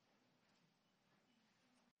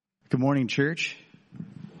Good morning, church.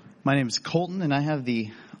 My name is Colton, and I have the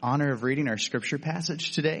honor of reading our scripture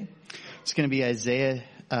passage today. It's going to be Isaiah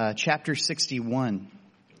chapter 61.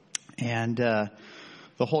 And the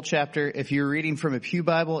whole chapter, if you're reading from a Pew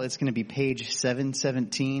Bible, it's going to be page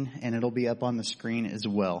 717, and it'll be up on the screen as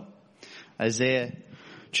well. Isaiah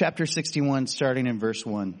chapter 61, starting in verse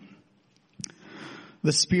 1.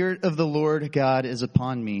 The Spirit of the Lord God is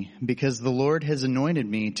upon me, because the Lord has anointed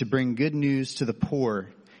me to bring good news to the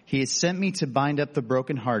poor. He has sent me to bind up the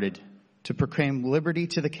brokenhearted, to proclaim liberty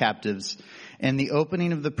to the captives, and the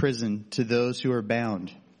opening of the prison to those who are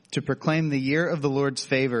bound, to proclaim the year of the Lord's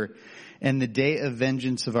favor and the day of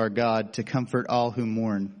vengeance of our God, to comfort all who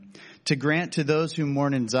mourn, to grant to those who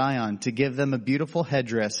mourn in Zion, to give them a beautiful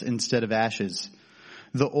headdress instead of ashes,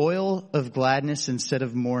 the oil of gladness instead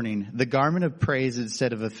of mourning, the garment of praise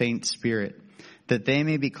instead of a faint spirit, that they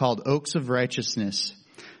may be called oaks of righteousness,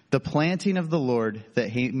 the planting of the Lord, that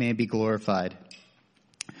he may be glorified.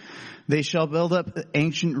 They shall build up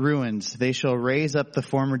ancient ruins. They shall raise up the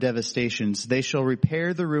former devastations. They shall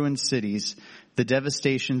repair the ruined cities, the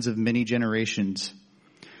devastations of many generations.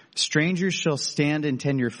 Strangers shall stand and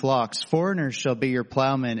tend your flocks. Foreigners shall be your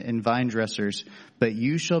plowmen and vine dressers, but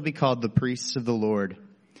you shall be called the priests of the Lord.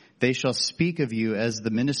 They shall speak of you as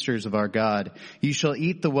the ministers of our God. You shall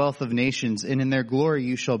eat the wealth of nations, and in their glory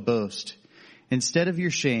you shall boast. Instead of your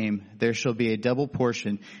shame, there shall be a double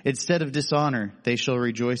portion. Instead of dishonor, they shall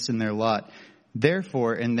rejoice in their lot.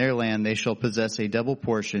 Therefore, in their land they shall possess a double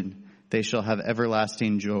portion. They shall have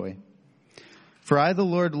everlasting joy. For I, the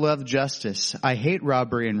Lord, love justice. I hate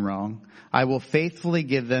robbery and wrong. I will faithfully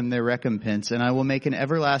give them their recompense, and I will make an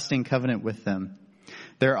everlasting covenant with them.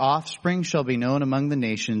 Their offspring shall be known among the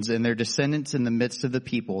nations, and their descendants in the midst of the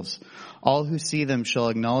peoples. All who see them shall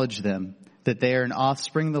acknowledge them, that they are an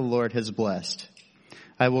offspring the Lord has blessed.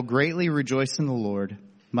 I will greatly rejoice in the Lord.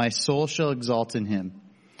 My soul shall exalt in him.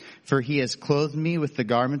 For he has clothed me with the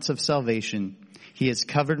garments of salvation. He has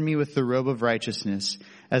covered me with the robe of righteousness,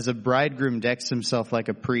 as a bridegroom decks himself like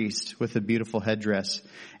a priest with a beautiful headdress,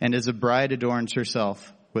 and as a bride adorns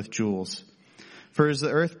herself with jewels. For as the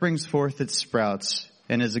earth brings forth its sprouts,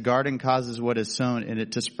 and as a garden causes what is sown in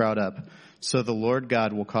it to sprout up, so the Lord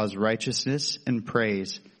God will cause righteousness and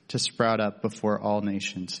praise to sprout up before all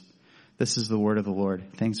nations. This is the word of the Lord.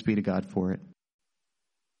 Thanks be to God for it.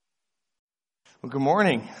 Well, good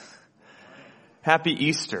morning. Happy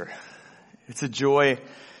Easter. It's a joy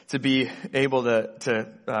to be able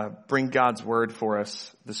to bring God's word for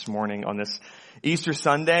us this morning on this Easter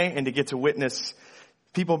Sunday, and to get to witness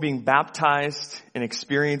people being baptized and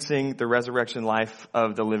experiencing the resurrection life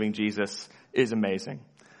of the living Jesus is amazing.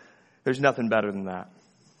 There's nothing better than that.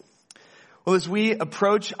 Well, as we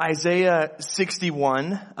approach Isaiah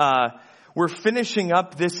 61, we're finishing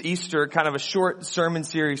up this Easter kind of a short sermon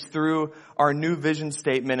series through our new vision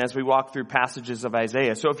statement as we walk through passages of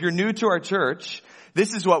Isaiah. So if you're new to our church,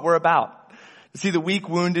 this is what we're about. To see the weak,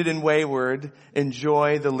 wounded, and wayward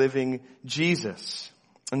enjoy the living Jesus.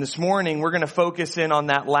 And this morning, we're going to focus in on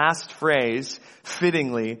that last phrase,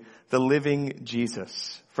 fittingly, the living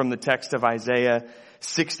Jesus, from the text of Isaiah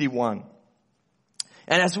 61.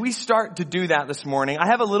 And as we start to do that this morning, I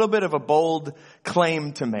have a little bit of a bold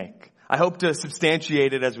claim to make. I hope to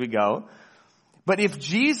substantiate it as we go. But if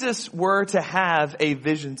Jesus were to have a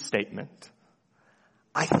vision statement,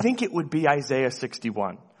 I think it would be Isaiah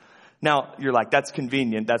 61. Now, you're like, that's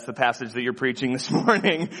convenient. That's the passage that you're preaching this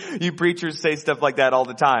morning. You preachers say stuff like that all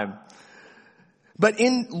the time. But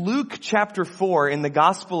in Luke chapter 4, in the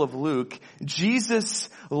Gospel of Luke, Jesus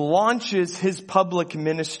launches his public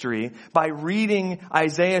ministry by reading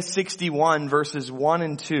Isaiah 61 verses 1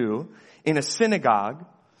 and 2 in a synagogue.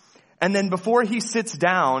 And then before he sits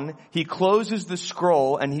down, he closes the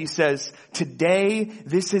scroll and he says, "Today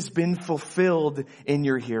this has been fulfilled in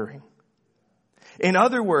your hearing." In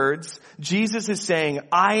other words, Jesus is saying,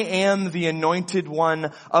 I am the anointed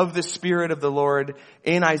one of the Spirit of the Lord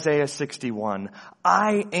in Isaiah 61.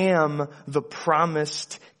 I am the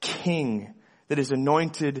promised King that is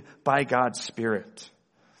anointed by God's Spirit.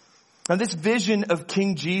 Now, this vision of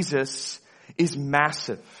King Jesus is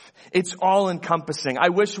massive. It's all-encompassing. I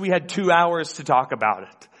wish we had 2 hours to talk about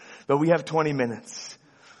it, but we have 20 minutes.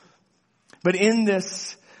 But in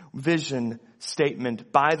this vision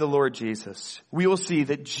statement by the Lord Jesus, we will see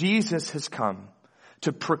that Jesus has come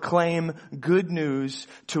to proclaim good news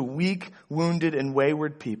to weak, wounded, and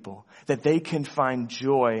wayward people, that they can find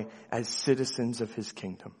joy as citizens of his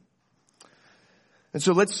kingdom. And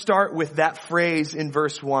so let's start with that phrase in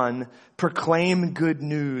verse 1, proclaim good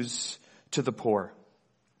news to the poor.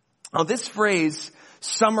 Now, this phrase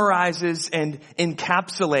summarizes and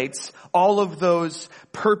encapsulates all of those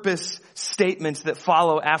purpose statements that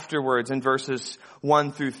follow afterwards in verses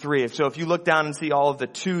 1 through 3. So if you look down and see all of the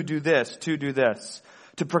to do this, to do this,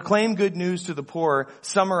 to proclaim good news to the poor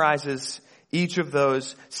summarizes each of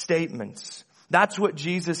those statements. That's what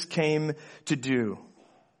Jesus came to do.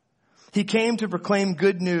 He came to proclaim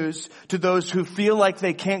good news to those who feel like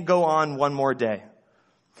they can't go on one more day.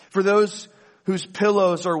 For those whose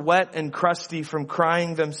pillows are wet and crusty from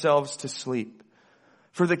crying themselves to sleep.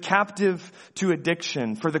 For the captive to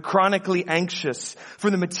addiction. For the chronically anxious. For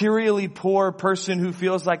the materially poor person who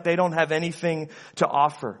feels like they don't have anything to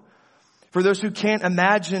offer. For those who can't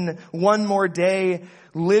imagine one more day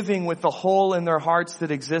living with the hole in their hearts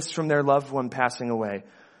that exists from their loved one passing away.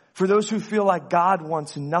 For those who feel like God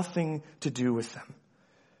wants nothing to do with them.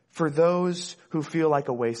 For those who feel like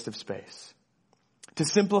a waste of space. To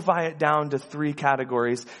simplify it down to 3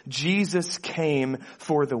 categories, Jesus came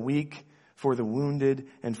for the weak, for the wounded,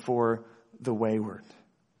 and for the wayward.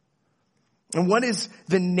 And what is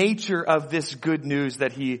the nature of this good news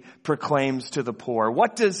that he proclaims to the poor?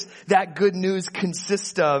 What does that good news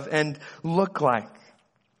consist of and look like?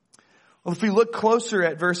 Well, if we look closer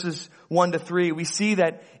at verses 1 to 3, we see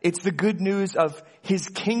that it's the good news of his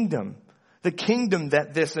kingdom. The kingdom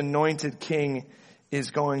that this anointed king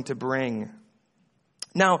is going to bring.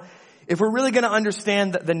 Now, if we're really going to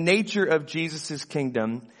understand the nature of Jesus'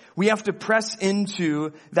 kingdom, we have to press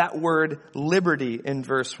into that word liberty in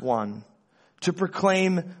verse 1. To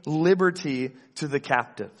proclaim liberty to the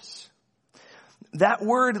captives. That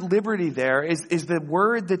word liberty there is the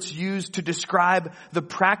word that's used to describe the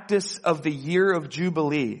practice of the year of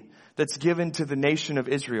Jubilee that's given to the nation of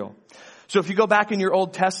Israel. So if you go back in your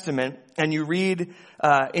Old Testament and you read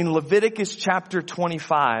in Leviticus chapter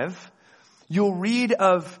 25, you'll read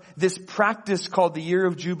of this practice called the year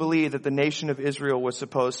of Jubilee that the nation of Israel was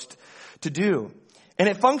supposed to do. And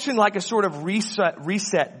it functioned like a sort of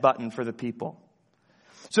reset button for the people.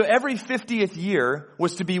 So every 50th year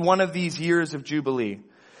was to be one of these years of Jubilee.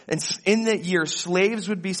 And in that year, slaves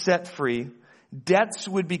would be set free, debts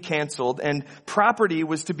would be canceled, and property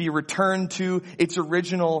was to be returned to its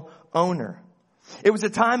original owner. It was a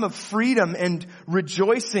time of freedom and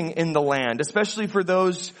rejoicing in the land, especially for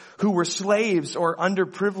those who were slaves or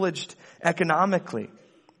underprivileged economically.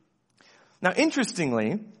 Now,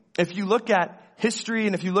 interestingly, if you look at history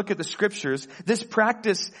and if you look at the scriptures, this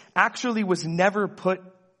practice actually was never put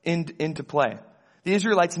into play. The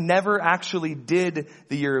Israelites never actually did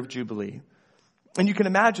the year of Jubilee. And you can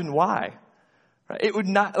imagine why. It would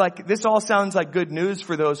not, like, this all sounds like good news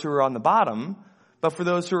for those who are on the bottom, but for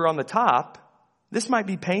those who are on the top, this might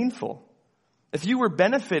be painful. If you were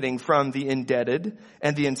benefiting from the indebted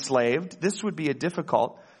and the enslaved, this would be a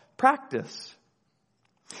difficult practice.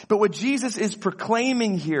 But what Jesus is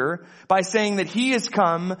proclaiming here by saying that he has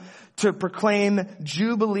come to proclaim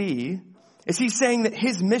Jubilee is he's saying that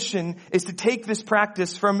his mission is to take this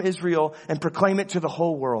practice from Israel and proclaim it to the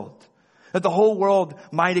whole world. That the whole world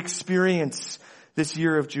might experience this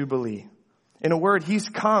year of Jubilee. In a word, he's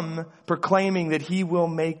come proclaiming that he will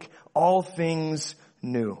make all things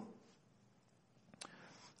new.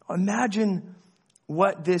 Imagine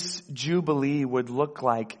what this Jubilee would look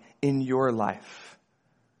like in your life.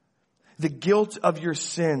 The guilt of your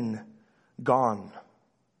sin gone.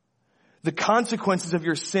 The consequences of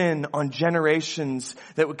your sin on generations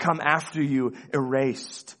that would come after you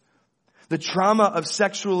erased. The trauma of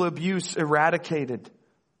sexual abuse eradicated.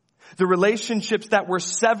 The relationships that were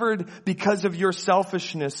severed because of your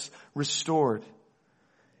selfishness restored.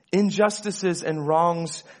 Injustices and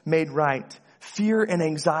wrongs made right. Fear and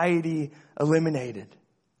anxiety eliminated.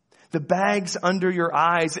 The bags under your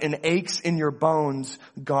eyes and aches in your bones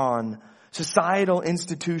gone. Societal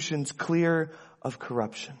institutions clear of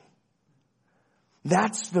corruption.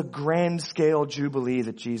 That's the grand scale Jubilee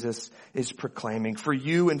that Jesus is proclaiming for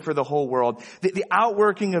you and for the whole world. The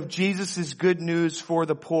outworking of Jesus' good news for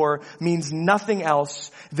the poor means nothing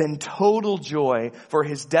else than total joy for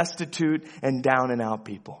his destitute and down and out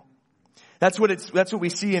people. That's what we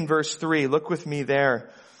see in verse 3. Look with me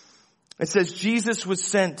there. It says, Jesus was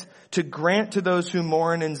sent to grant to those who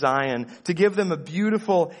mourn in Zion, to give them a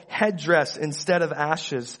beautiful headdress instead of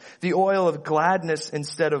ashes, the oil of gladness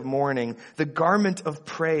instead of mourning, the garment of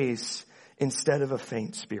praise instead of a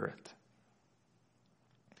faint spirit.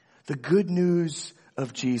 The good news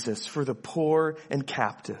of Jesus for the poor and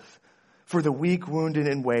captive, for the weak, wounded,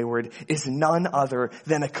 and wayward is none other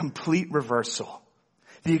than a complete reversal.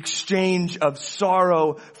 The exchange of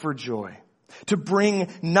sorrow for joy. To bring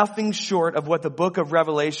nothing short of what the book of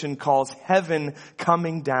Revelation calls heaven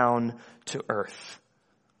coming down to earth.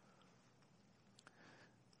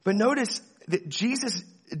 But notice that Jesus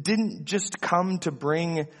didn't just come to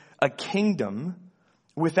bring a kingdom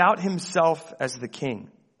without himself as the king.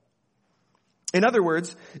 In other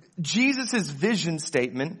words, Jesus' vision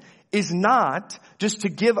statement is not just to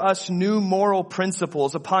give us new moral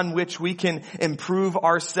principles upon which we can improve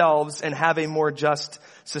ourselves and have a more just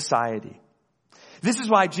society. This is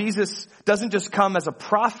why Jesus doesn't just come as a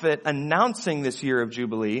prophet announcing this year of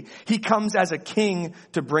Jubilee. He comes as a king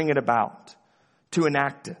to bring it about, to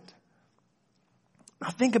enact it. Now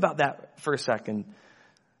think about that for a second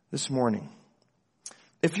this morning.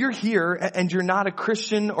 If you're here and you're not a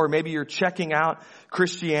Christian, or maybe you're checking out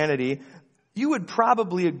Christianity, you would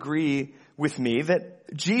probably agree with me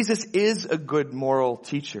that Jesus is a good moral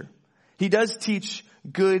teacher. He does teach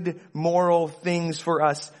good moral things for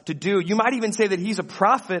us to do. You might even say that he's a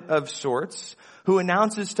prophet of sorts who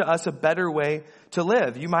announces to us a better way to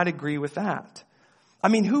live. You might agree with that. I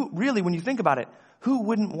mean, when you think about it, who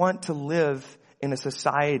wouldn't want to live in a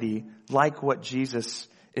society like what Jesus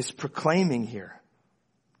is proclaiming here?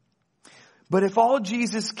 But if all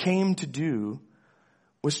Jesus came to do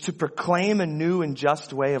was to proclaim a new and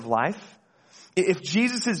just way of life, if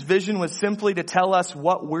Jesus' vision was simply to tell us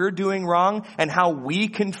what we're doing wrong and how we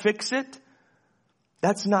can fix it,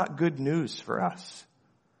 that's not good news for us.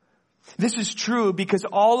 This is true because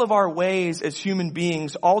all of our ways as human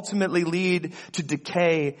beings ultimately lead to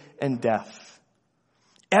decay and death.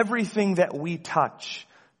 Everything that we touch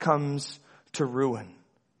comes to ruin.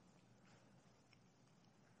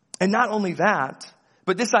 And not only that,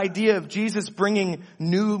 but this idea of Jesus bringing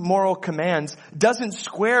new moral commands doesn't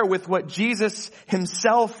square with what Jesus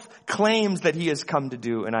himself claims that he has come to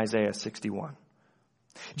do in Isaiah 61.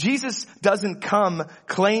 Jesus doesn't come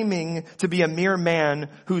claiming to be a mere man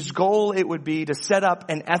whose goal it would be to set up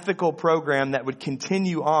an ethical program that would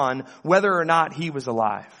continue on whether or not he was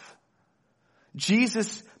alive.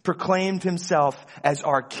 Jesus proclaimed himself as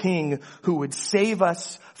our king who would save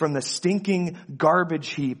us from the stinking garbage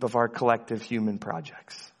heap of our collective human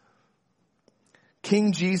projects.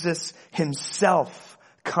 King Jesus himself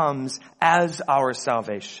comes as our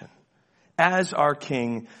salvation, as our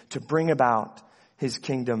king, to bring about his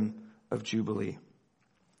kingdom of Jubilee.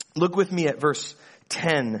 Look with me at verse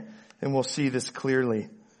 10 and we'll see this clearly.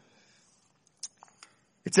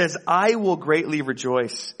 It says, "I will greatly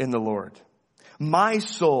rejoice in the Lord. My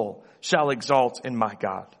soul shall exalt in my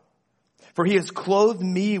God. For he has clothed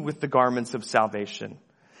me with the garments of salvation.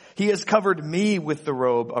 He has covered me with the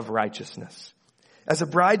robe of righteousness. As a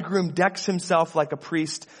bridegroom decks himself like a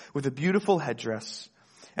priest with a beautiful headdress,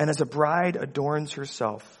 and as a bride adorns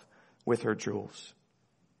herself with her jewels."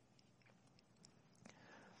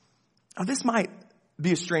 Now this might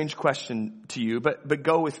be a strange question to you, but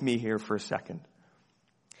go with me here for a second.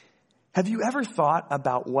 Have you ever thought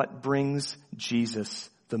about what brings Jesus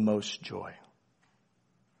the most joy?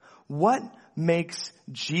 What makes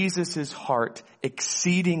Jesus' heart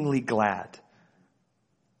exceedingly glad?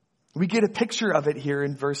 We get a picture of it here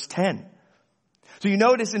in verse 10. So you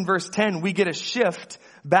notice in verse 10, we get a shift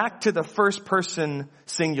back to the first person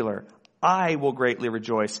singular. I will greatly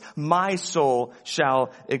rejoice. My soul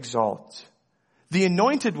shall exalt. The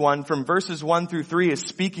anointed one from verses 1 through 3 is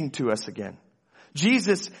speaking to us again.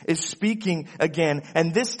 Jesus is speaking again,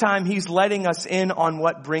 and this time he's letting us in on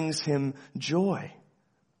what brings him joy.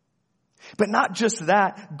 But not just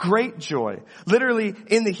that, great joy. Literally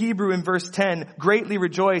in the Hebrew in verse 10, greatly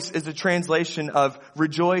rejoice is a translation of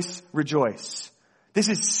rejoice, rejoice. This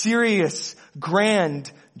is serious,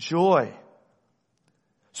 grand joy.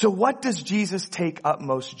 So what does Jesus take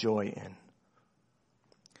utmost joy in?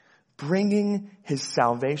 Bringing his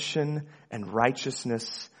salvation and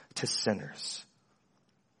righteousness to sinners.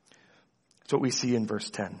 That's what we see in verse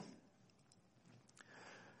 10.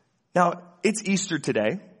 Now, it's Easter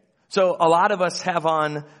today, so a lot of us have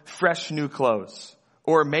on fresh new clothes,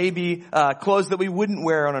 or maybe clothes that we wouldn't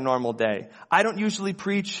wear on a normal day. I don't usually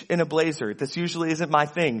preach in a blazer. This usually isn't my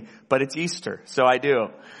thing, but it's Easter, so I do.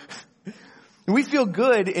 We feel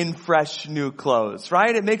good in fresh new clothes,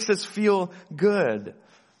 right? It makes us feel good.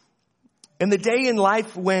 And the day in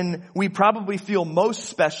life when we probably feel most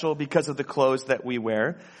special because of the clothes that we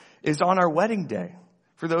wear is on our wedding day.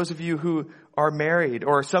 For those of you who are married,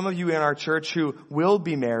 or some of you in our church who will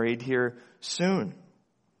be married here soon.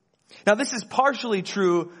 Now this is partially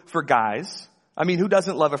true for guys. I mean, who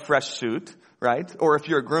doesn't love a fresh suit, right? Or if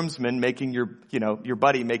you're a groomsman making your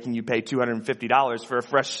buddy making you pay $250 for a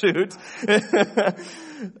fresh suit.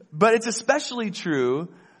 But it's especially true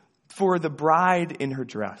for the bride in her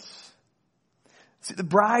dress. See, the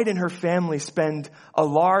bride and her family spend a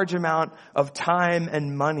large amount of time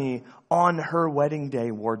and money on her wedding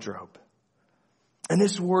day wardrobe. And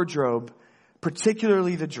this wardrobe,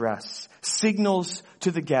 particularly the dress, signals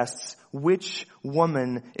to the guests which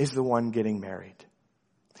woman is the one getting married.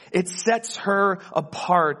 It sets her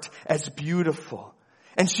apart as beautiful.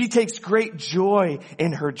 And she takes great joy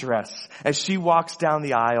in her dress as she walks down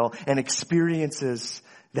the aisle and experiences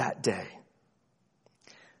that day.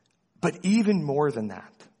 But even more than that,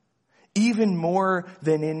 even more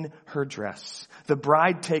than in her dress, the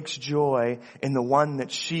bride takes joy in the one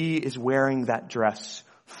that she is wearing that dress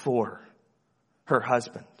for, her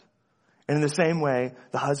husband. And in the same way,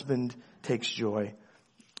 the husband takes joy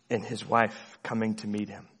in his wife coming to meet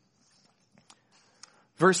him.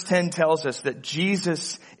 Verse 10 tells us that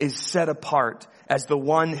Jesus is set apart as the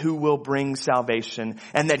one who will bring salvation,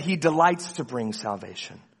 and that he delights to bring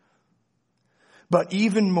salvation. But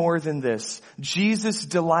even more than this, Jesus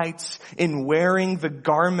delights in wearing the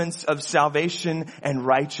garments of salvation and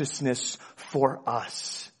righteousness for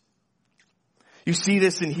us. You see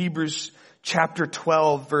this in Hebrews chapter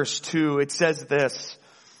 12, verse 2. It says this: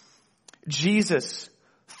 Jesus,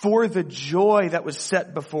 for the joy that was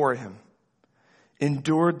set before him,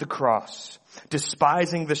 endured the cross,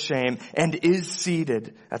 despising the shame, and is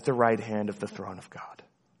seated at the right hand of the throne of God.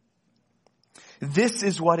 This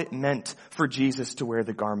is what it meant for Jesus to wear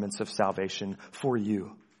the garments of salvation for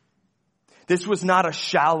you. This was not a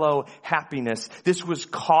shallow happiness. This was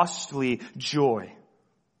costly joy.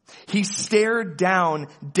 He stared down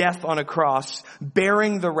death on a cross,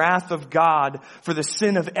 bearing the wrath of God for the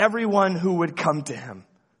sin of everyone who would come to him.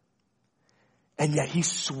 And yet he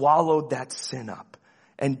swallowed that sin up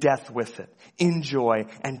and death with it in joy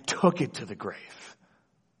and took it to the grave.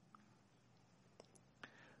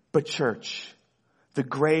 But church, the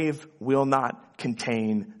grave will not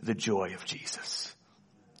contain the joy of Jesus.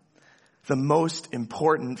 The most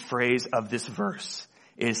important phrase of this verse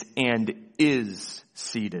is "and is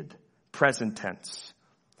seated," present tense.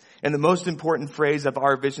 And the most important phrase of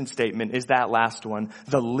our vision statement is that last one,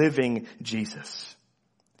 the living Jesus.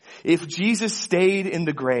 If Jesus stayed in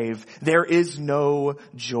the grave, there is no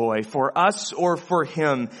joy for us or for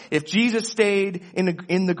him. If Jesus stayed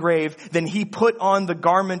in the grave, then he put on the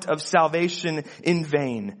garment of salvation in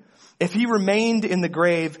vain. If he remained in the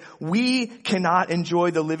grave, we cannot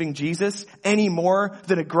enjoy the living Jesus any more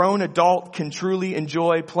than a grown adult can truly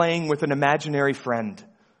enjoy playing with an imaginary friend.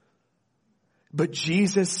 But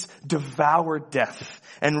Jesus devoured death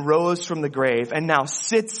and rose from the grave and now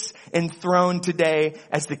sits enthroned today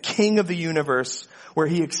as the King of the universe, where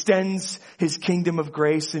he extends his kingdom of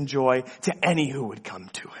grace and joy to any who would come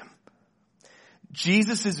to him.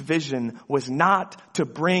 Jesus' vision was not to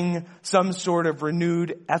bring some sort of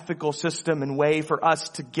renewed ethical system and way for us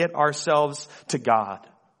to get ourselves to God.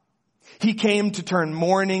 He came to turn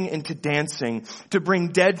mourning into dancing, to bring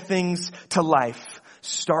dead things to life,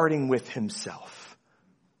 starting with himself.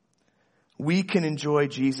 We can enjoy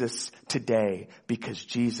Jesus today because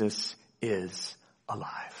Jesus is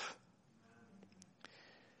alive.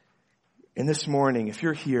 And this morning, if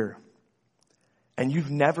you're here and you've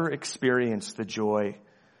never experienced the joy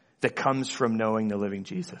that comes from knowing the living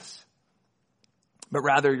Jesus, but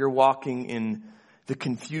rather you're walking in the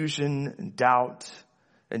confusion and doubt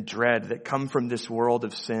and dread that come from this world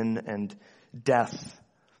of sin and death,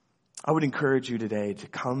 I would encourage you today to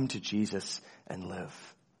come to Jesus and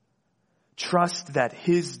live. Trust that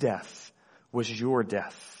his death was your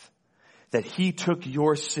death, that he took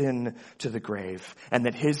your sin to the grave, and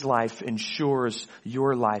that his life ensures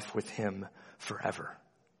your life with him forever.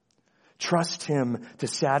 Trust him to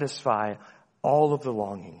satisfy all of the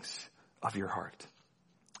longings of your heart,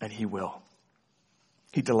 and he will.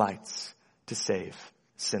 He delights to save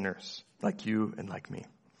sinners like you and like me.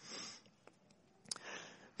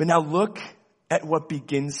 But now look at what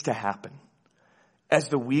begins to happen as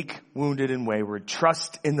the weak, wounded, and wayward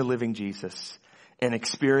trust in the living Jesus and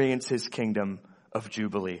experience his kingdom of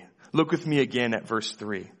Jubilee. Look with me again at verse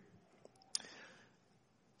 3.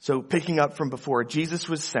 So picking up from before, Jesus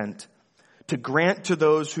was sent to grant to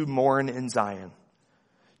those who mourn in Zion,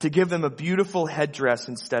 to give them a beautiful headdress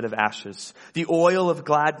instead of ashes, the oil of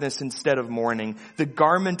gladness instead of mourning, the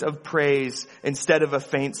garment of praise instead of a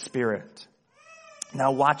faint spirit.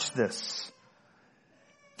 Now watch this.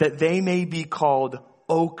 That they may be called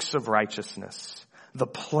oaks of righteousness, the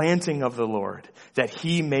planting of the Lord, that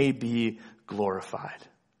he may be glorified.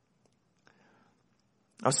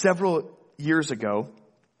 Now, several years ago,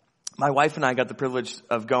 my wife and I got the privilege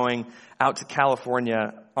of going out to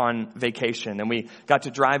California on vacation, and we got to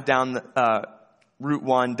drive down Route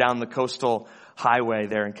 1 down the coastal highway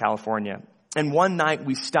there in California. And one night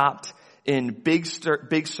we stopped in Big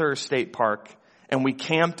Sur State Park, and we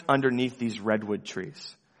camped underneath these redwood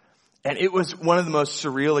trees. And it was one of the most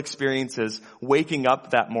surreal experiences, waking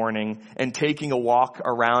up that morning and taking a walk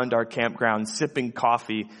around our campground, sipping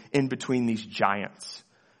coffee in between these giants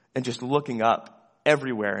and just looking up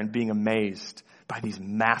everywhere and being amazed by these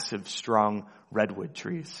massive, strong redwood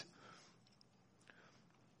trees.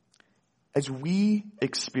 As we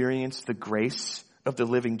experience the grace of the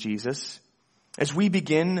living Jesus, as we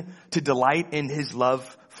begin to delight in his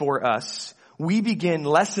love for us, we begin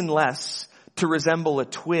less and less to resemble a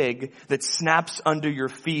twig that snaps under your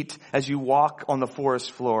feet as you walk on the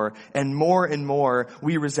forest floor. And more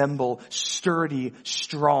we resemble sturdy,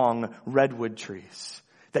 strong redwood trees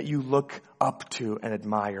that you look up to and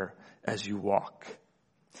admire as you walk.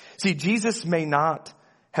 See, Jesus may not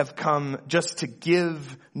have come just to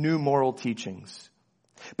give new moral teachings,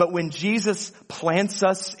 but when Jesus plants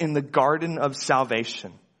us in the garden of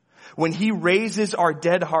salvation, when he raises our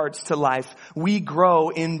dead hearts to life, we grow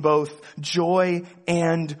in both joy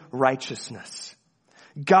and righteousness.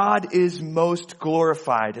 God is most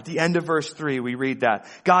glorified. At the end of verse 3, we read that.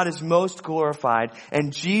 God is most glorified,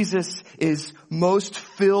 and Jesus is most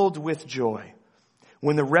filled with joy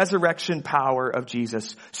when the resurrection power of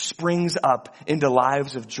Jesus springs up into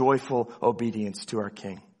lives of joyful obedience to our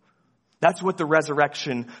King. That's what the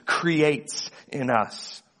resurrection creates in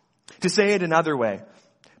us. To say it another way,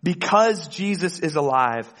 because Jesus is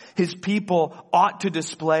alive, his people ought to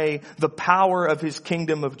display the power of his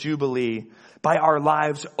kingdom of Jubilee by our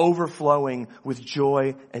lives overflowing with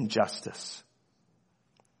joy and justice.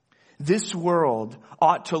 This world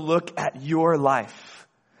ought to look at your life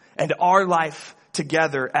and our life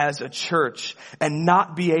together as a church and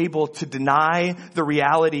not be able to deny the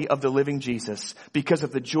reality of the living Jesus because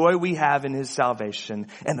of the joy we have in his salvation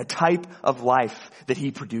and the type of life that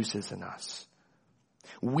he produces in us.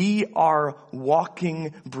 We are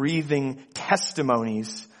walking, breathing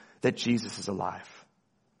testimonies that Jesus is alive.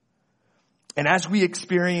 And as we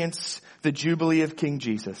experience the Jubilee of King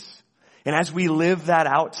Jesus, and as we live that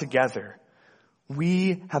out together,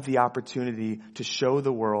 we have the opportunity to show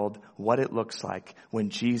the world what it looks like when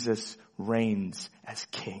Jesus reigns as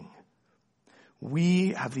King. We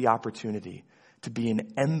have the opportunity to be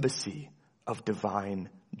an embassy of divine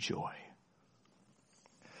joy.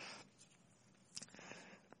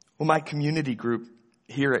 Well, my community group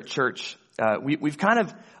here at church, we've kind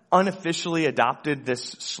of unofficially adopted this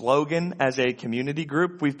slogan as a community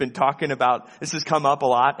group. We've been talking about, this has come up a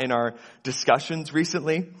lot in our discussions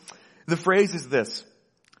recently. The phrase is this: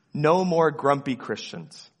 no more grumpy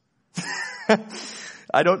Christians.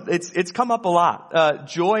 It's come up a lot.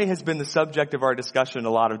 Joy has been the subject of our discussion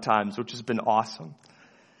a lot of times, which has been awesome.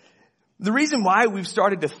 The reason why we've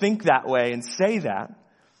started to think that way and say that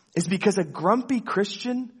is because a grumpy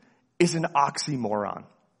Christian is an oxymoron.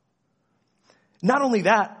 Not only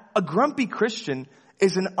that, a grumpy Christian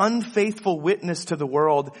is an unfaithful witness to the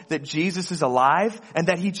world that Jesus is alive and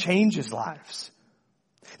that he changes lives.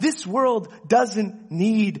 This world doesn't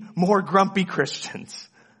need more grumpy Christians.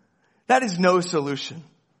 That is no solution.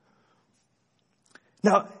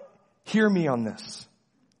 Now, hear me on this.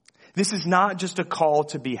 This is not just a call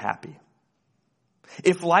to be happy.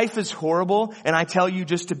 If life is horrible and I tell you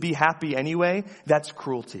just to be happy anyway, that's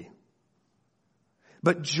cruelty.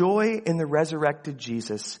 But joy in the resurrected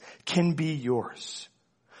Jesus can be yours.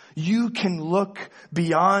 You can look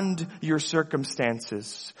beyond your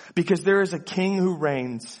circumstances because there is a King who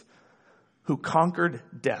reigns, who conquered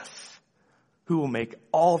death, who will make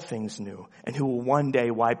all things new, and who will one day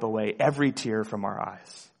wipe away every tear from our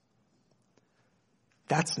eyes.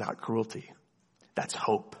 That's not cruelty. That's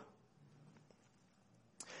hope.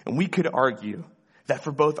 And we could argue that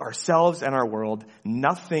for both ourselves and our world,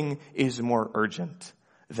 nothing is more urgent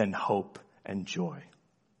than hope and joy.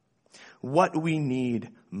 What we need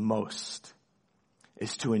most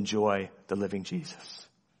is to enjoy the living Jesus.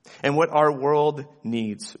 And what our world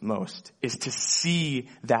needs most is to see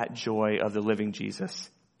that joy of the living Jesus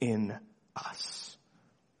in us.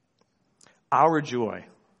 Our joy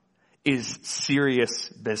is serious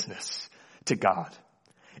business to God.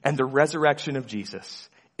 And the resurrection of Jesus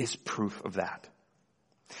is proof of that.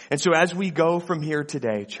 And so as we go from here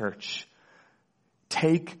today, church,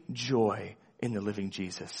 take joy in the living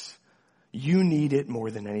Jesus. You need it more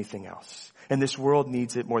than anything else. And this world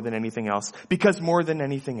needs it more than anything else. Because more than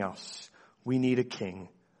anything else, we need a King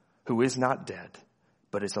who is not dead,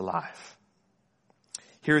 but is alive.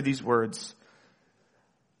 Hear these words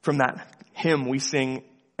from that hymn we sing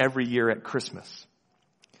every year at Christmas.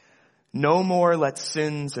 No more let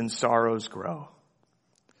sins and sorrows grow,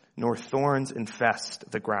 nor thorns infest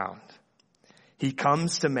the ground. He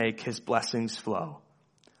comes to make his blessings flow,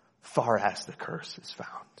 far as the curse is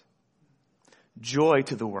found. Joy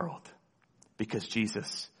to the world. because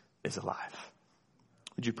Jesus is alive.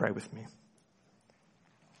 Would you pray with me?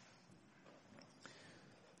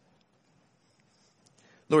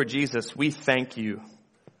 Lord Jesus, we thank you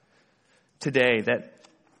today that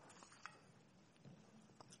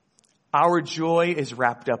our joy is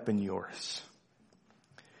wrapped up in yours,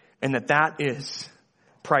 and that is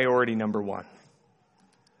priority number one.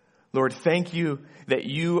 Lord, thank you that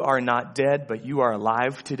you are not dead, but you are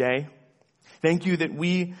alive today. Thank you that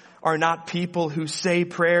we are not people who say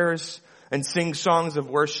prayers and sing songs of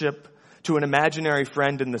worship to an imaginary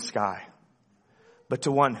friend in the sky, but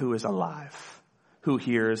to one who is alive, who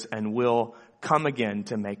hears and will come again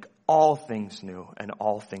to make all things new and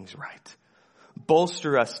all things right.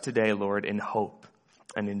 Bolster us today, Lord, in hope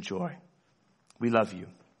and in joy. We love you.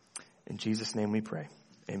 In Jesus' name we pray.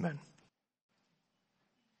 Amen.